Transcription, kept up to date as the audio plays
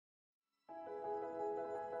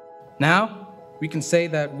Now, we can say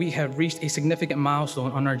that we have reached a significant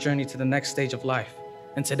milestone on our journey to the next stage of life,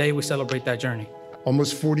 and today we celebrate that journey.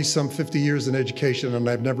 Almost 50 years in education, and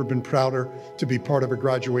I've never been prouder to be part of a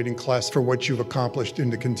graduating class for what you've accomplished in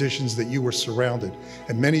the conditions that you were surrounded.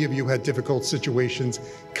 And many of you had difficult situations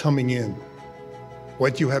coming in.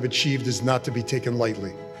 What you have achieved is not to be taken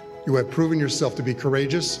lightly. You have proven yourself to be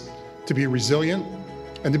courageous, to be resilient,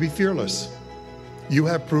 and to be fearless. You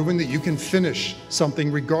have proven that you can finish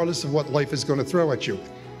something regardless of what life is going to throw at you.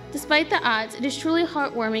 Despite the odds, it is truly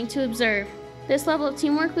heartwarming to observe this level of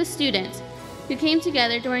teamwork with students who came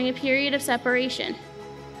together during a period of separation.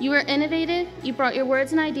 You were innovative, you brought your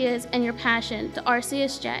words and ideas and your passion to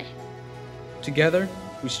RCSJ. Together,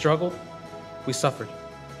 we struggled, we suffered.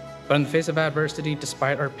 But in the face of adversity,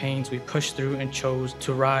 despite our pains, we pushed through and chose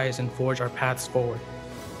to rise and forge our paths forward.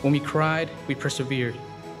 When we cried, we persevered.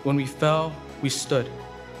 When we fell, we stood.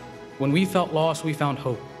 When we felt lost, we found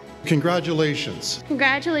hope. Congratulations.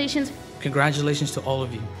 Congratulations. Congratulations to all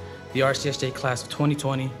of you, the RCSJ class of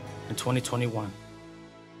 2020 and 2021.